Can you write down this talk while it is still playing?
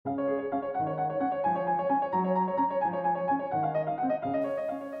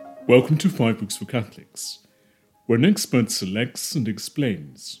Welcome to 5 Books for Catholics, where an expert selects and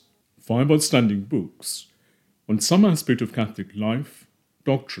explains 5 outstanding books on some aspect of Catholic life,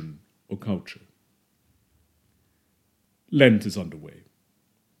 doctrine, or culture. Lent is underway,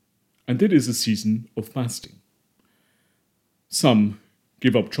 and it is a season of fasting. Some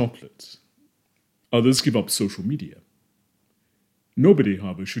give up chocolate, others give up social media. Nobody,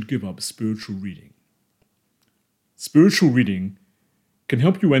 however, should give up spiritual reading. Spiritual reading can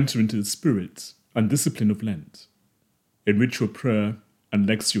help you enter into the spirit and discipline of Lent, in which your prayer and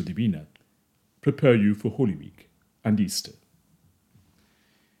Lectio Divina prepare you for Holy Week and Easter.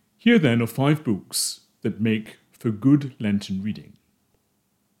 Here then are 5 books that make for good Lenten reading.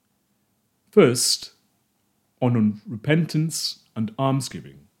 First, on repentance and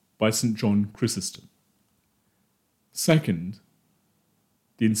almsgiving by St. John Chrysostom. Second,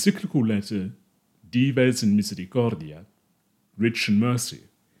 the encyclical letter Dives in Misericordia, Rich in Mercy,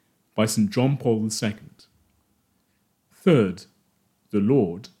 by St. John Paul II. Third, The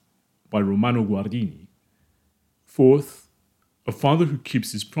Lord, by Romano Guardini. Fourth, A Father Who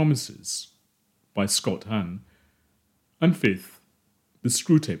Keeps His Promises, by Scott Hahn. And fifth, The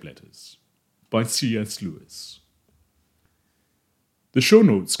Screwtape Letters, by C.S. Lewis. The show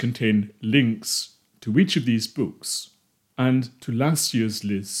notes contain links to each of these books and to last year's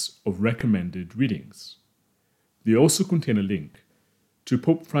list of recommended readings. They also contain a link to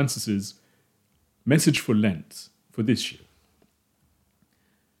Pope Francis's message for Lent for this year.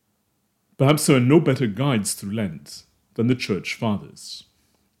 Perhaps there are no better guides through Lent than the Church Fathers.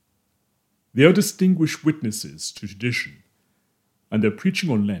 They are distinguished witnesses to tradition, and their preaching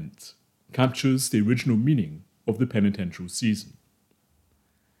on Lent captures the original meaning of the penitential season.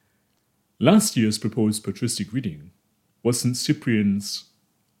 Last year's proposed patristic reading was St. Cyprian's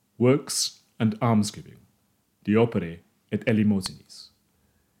Works and Almsgiving, De Opere et Eleemosinis.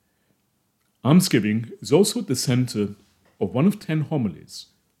 Almsgiving is also at the center of one of 10 homilies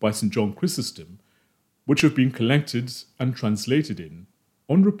by St. John Chrysostom, which have been collected and translated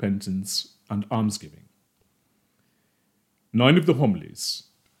on repentance and almsgiving. 9 of the homilies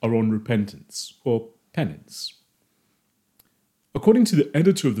are on repentance, or penance. According to the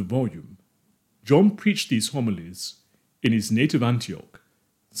editor of the volume, John preached these homilies in his native Antioch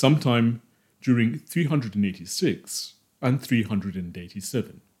sometime during 386 and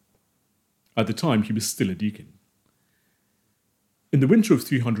 387. At the time, he was still a deacon. In the winter of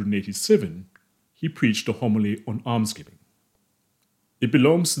 387, he preached a homily on almsgiving. It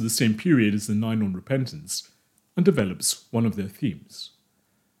belongs to the same period as the 9 on repentance and develops one of their themes.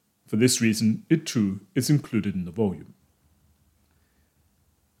 For this reason, it too is included in the volume.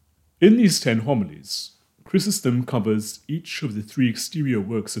 In these 10 homilies, Chrysostom covers each of the 3 exterior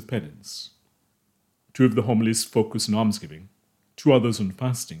works of penance. 2 of the homilies focus on almsgiving, 2 others on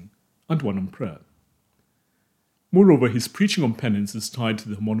fasting, and 1 on prayer. Moreover, his preaching on penance is tied to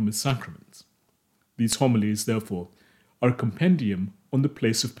the homonymous sacrament. These homilies, therefore, are a compendium on the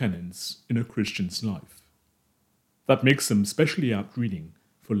place of penance in a Christian's life. That makes them specially apt reading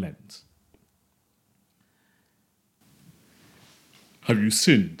for Lent. Have you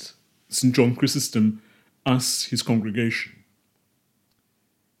sinned? St. John Chrysostom asks his congregation.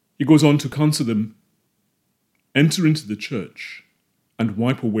 He goes on to counsel them, enter into the church and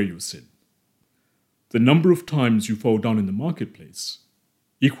wipe away your sin. The number of times you fall down in the marketplace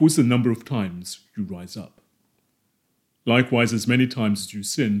equals the number of times you rise up. Likewise, as many times as you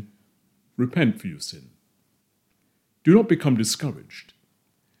sin, repent for your sin. Do not become discouraged.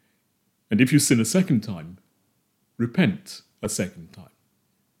 And if you sin a second time, repent a second time.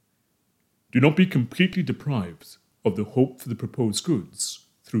 Do not be completely deprived of the hope for the proposed goods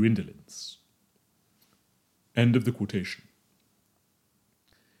through indolence. End of the quotation.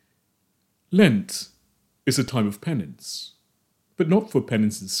 Lent is a time of penance, but not for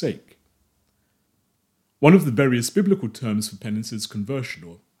penance's sake. One of the various biblical terms for penance is conversion,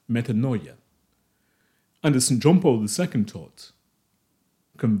 or metanoia. And as St. John Paul II taught,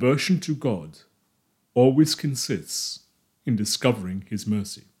 conversion to God always consists in discovering his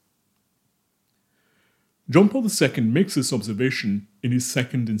mercy. John Paul II makes this observation in his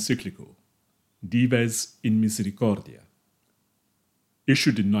second encyclical, Dives in Misericordia,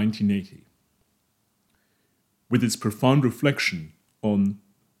 issued in 1980. With its profound reflection on,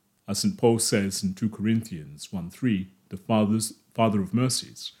 as St. Paul says in 2 Corinthians 1:3, the Father of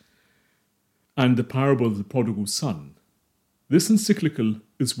mercies, and the parable of the prodigal son, this encyclical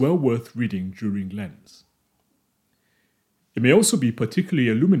is well worth reading during Lent. It may also be particularly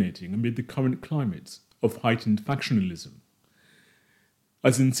illuminating amid the current climate of heightened factionalism.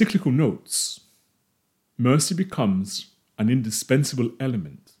 As the encyclical notes, mercy becomes an indispensable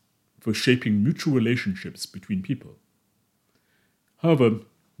element for shaping mutual relationships between people. However,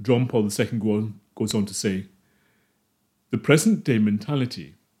 John Paul II goes on to say, the present-day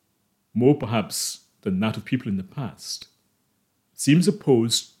mentality, more perhaps than that of people in the past, seems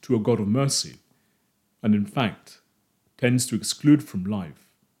opposed to a God of mercy, and in fact tends to exclude from life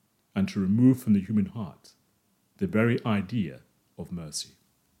and to remove from the human heart the very idea of mercy.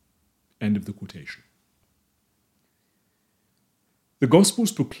 End of the quotation. The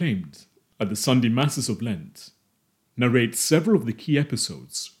Gospels proclaimed at the Sunday Masses of Lent narrate several of the key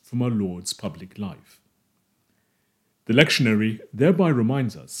episodes from our Lord's public life. The lectionary thereby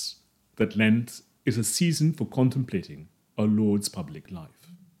reminds us that Lent is a season for contemplating our Lord's public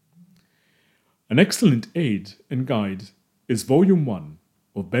life. An excellent aid and guide is Volume 1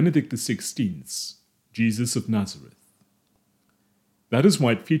 of Benedict XVI's Jesus of Nazareth. That is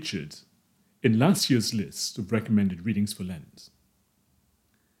why it featured in last year's list of recommended readings for Lent.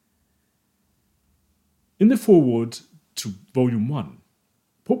 In the foreword to Volume 1,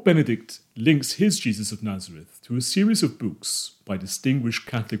 Pope Benedict links his Jesus of Nazareth to a series of books by distinguished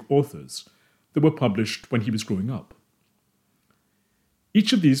Catholic authors that were published when he was growing up.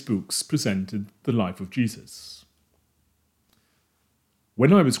 Each of these books presented the life of Jesus.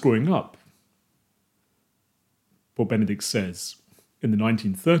 When I was growing up, Pope Benedict says, in the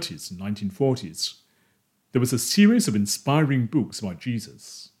 1930s and 1940s, there was a series of inspiring books about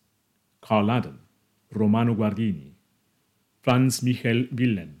Jesus. Carl Adam, Romano Guardini, Franz Michael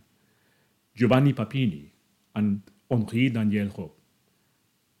Wilhelm, Giovanni Papini, and Henri Daniel Roch.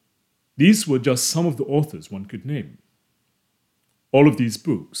 These were just some of the authors one could name. All of these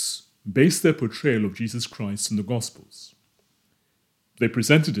books based their portrayal of Jesus Christ in the Gospels. They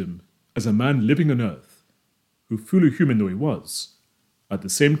presented him as a man living on earth, who, fully human though he was, at the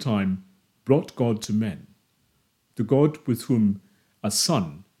same time brought God to men, the God with whom, as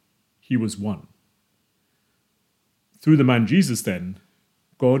Son, he was one. Through the man Jesus, then,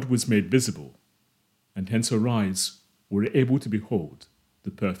 God was made visible, and hence our eyes were able to behold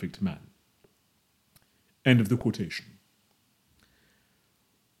the perfect man. End of the quotation.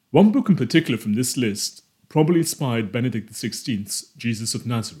 One book in particular from this list probably inspired Benedict XVI's Jesus of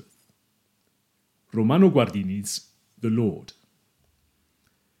Nazareth, Romano Guardini's The Lord.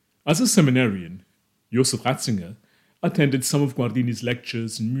 As a seminarian, Josef Ratzinger attended some of Guardini's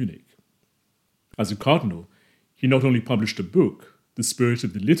lectures in Munich. As a cardinal, he not only published a book, The Spirit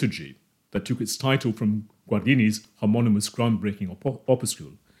of the Liturgy, that took its title from Guardini's homonymous groundbreaking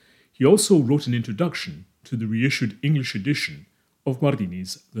opuscule, he also wrote an introduction to the reissued English edition of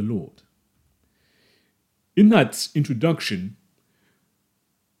Guardini's The Lord. In that introduction,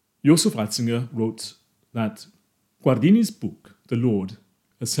 Josef Ratzinger wrote that Guardini's book, The Lord,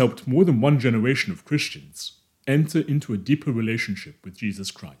 has helped more than one generation of Christians enter into a deeper relationship with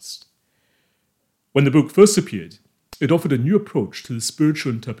Jesus Christ. When the book first appeared, it offered a new approach to the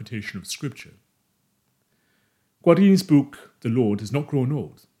spiritual interpretation of Scripture. Guardini's book, The Lord, has not grown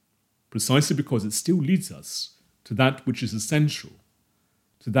old, precisely because it still leads us to that which is essential,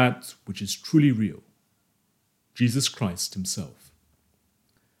 to that which is truly real, Jesus Christ himself.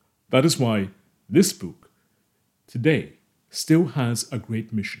 That is why this book, today, still has a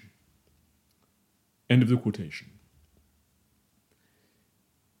great mission. End of the quotation.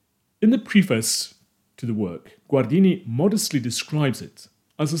 In the preface to the work, Guardini modestly describes it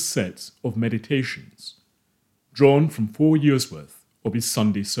as a set of meditations drawn from 4 years' worth of his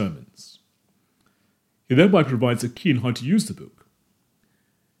Sunday sermons. He thereby provides a key on how to use the book.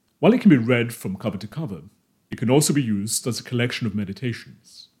 While it can be read from cover to cover, it can also be used as a collection of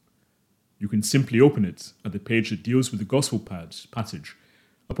meditations. You can simply open it at the page that deals with the gospel passage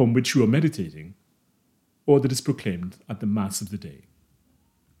upon which you are meditating, or that is proclaimed at the Mass of the day.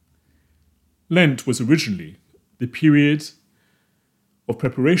 Lent was originally the period of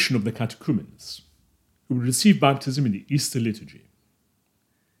preparation of the catechumens, who would receive baptism in the Easter liturgy.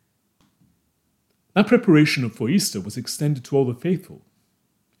 That preparation for Easter was extended to all the faithful.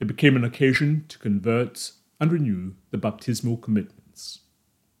 It became an occasion to convert and renew the baptismal commitments.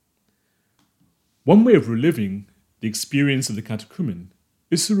 One way of reliving the experience of the catechumen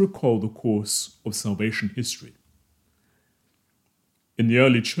is to recall the course of salvation history. In the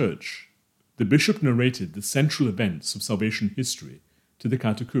early church, the bishop narrated the central events of salvation history to the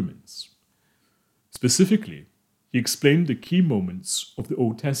catechumens. Specifically, he explained the key moments of the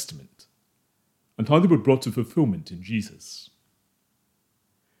Old Testament and how they were brought to fulfillment in Jesus.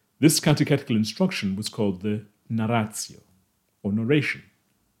 This catechetical instruction was called the narratio, or narration.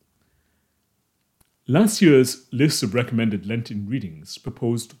 Last year's list of recommended Lenten readings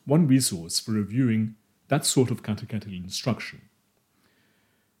proposed one resource for reviewing that sort of catechetical instruction.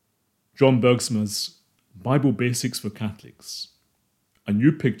 John Bergsma's Bible Basics for Catholics, a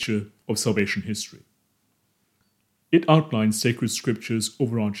new picture of salvation history. It outlines sacred scripture's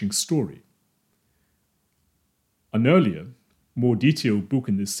overarching story. An earlier, more detailed book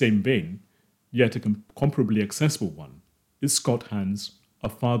in this same vein, yet a comparably accessible one, is Scott Hahn's A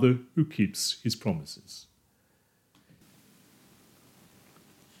Father Who Keeps His Promises.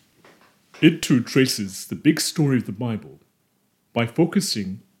 It too traces the big story of the Bible by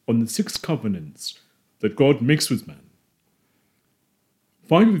focusing on the 6 covenants that God makes with man.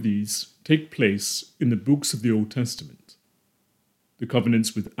 5 of these take place in the books of the Old Testament: the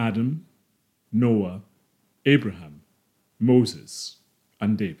covenants with Adam, Noah, Abraham, Moses,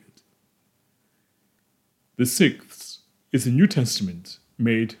 and David. The 6th is the New Testament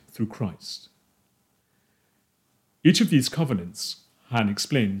made through Christ. Each of these covenants, Hahn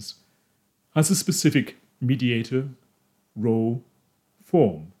explains, has a specific mediator, role,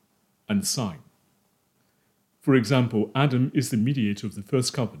 form, and sign. For example, Adam is the mediator of the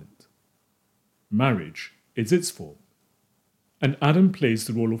first covenant. Marriage is its form, and Adam plays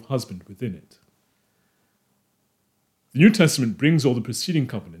the role of husband within it. The New Testament brings all the preceding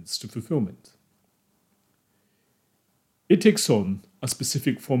covenants to fulfillment. It takes on a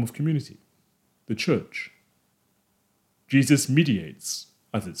specific form of community, the church. Jesus mediates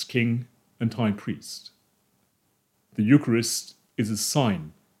as its king and high priest. The Eucharist is a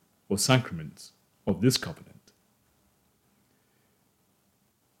sign or sacrament of this covenant.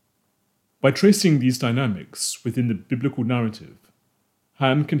 By tracing these dynamics within the biblical narrative,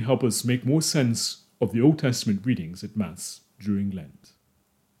 Hahn can help us make more sense of the Old Testament readings at Mass during Lent.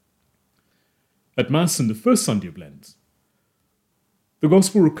 At Mass on the first Sunday of Lent, the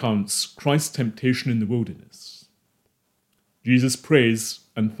Gospel recounts Christ's temptation in the wilderness. Jesus prays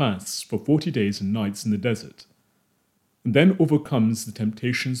and fasts for 40 days and nights in the desert, and then overcomes the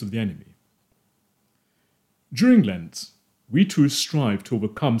temptations of the enemy. During Lent, we too strive to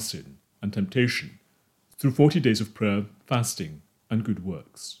overcome sin and temptation through 40 days of prayer, fasting, and good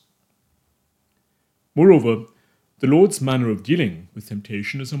works. Moreover, the Lord's manner of dealing with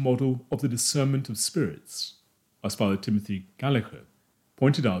temptation is a model of the discernment of spirits, as Father Timothy Gallagher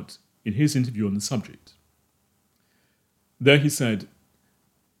pointed out in his interview on the subject. There he said,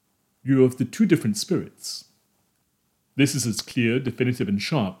 "You are of the 2 different spirits. This is as clear, definitive, and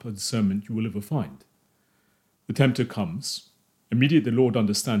sharp a discernment you will ever find. The tempter comes. Immediately the Lord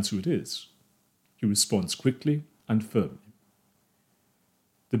understands who it is. He responds quickly and firmly.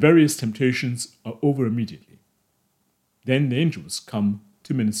 The various temptations are over immediately. Then the angels come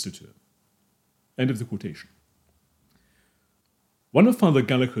to minister to him." End of the quotation. One of Father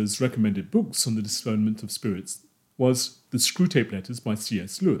Gallagher's recommended books on the discernment of spirits was The Screwtape Letters by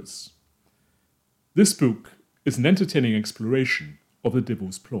C.S. Lewis. This book is an entertaining exploration of the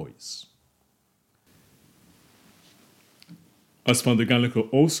devil's ploys. As Father Gallagher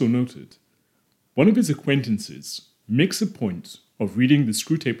also noted, one of his acquaintances makes a point of reading the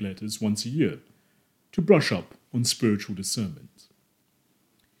Screwtape Letters once a year to brush up on spiritual discernment.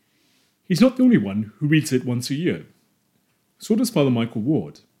 He's not the only one who reads it once a year. So does Father Michael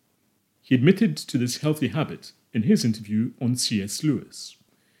Ward. He admitted to this healthy habit in his interview on C.S. Lewis.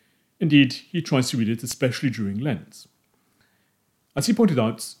 Indeed, he tries to read it especially during Lent. As he pointed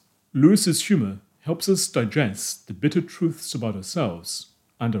out, Lewis's humour helps us digest the bitter truths about ourselves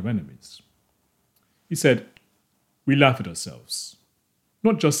and our enemies. He said, "We laugh at ourselves,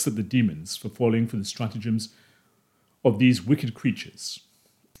 not just at the demons for falling for the stratagems of these wicked creatures."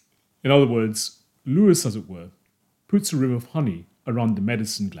 In other words, Lewis, as it were, puts a rim of honey around the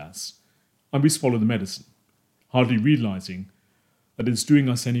medicine glass, and we swallow the medicine, hardly realizing that it's doing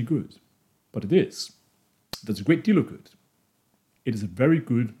us any good. But it is. It does a great deal of good. It is a very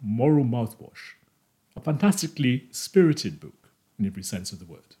good moral mouthwash, a fantastically spirited book in every sense of the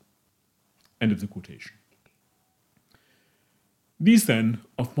word. End of the quotation. These then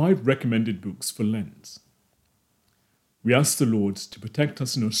are 5 recommended books for Lent. We ask the Lord to protect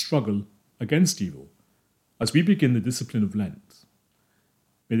us in our struggle against evil as we begin the discipline of Lent.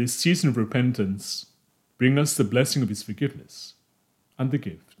 May this season of repentance bring us the blessing of his forgiveness and the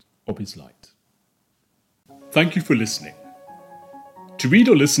gift of his light. Thank you for listening. To read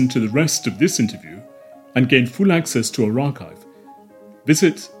or listen to the rest of this interview and gain full access to our archive,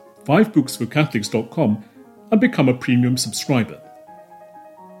 visit 5booksforcatholics.com and become a premium subscriber.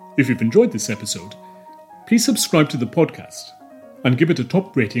 If you've enjoyed this episode, please subscribe to the podcast and give it a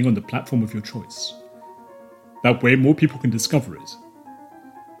top rating on the platform of your choice. That way, more people can discover it.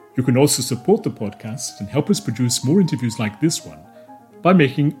 You can also support the podcast and help us produce more interviews like this one by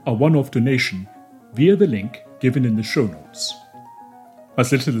making a one-off donation via the link given in the show notes.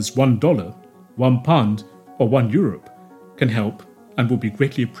 As little as $1, £1, or €1 can help and will be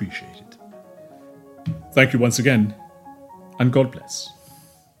greatly appreciated. Thank you once again, and God bless.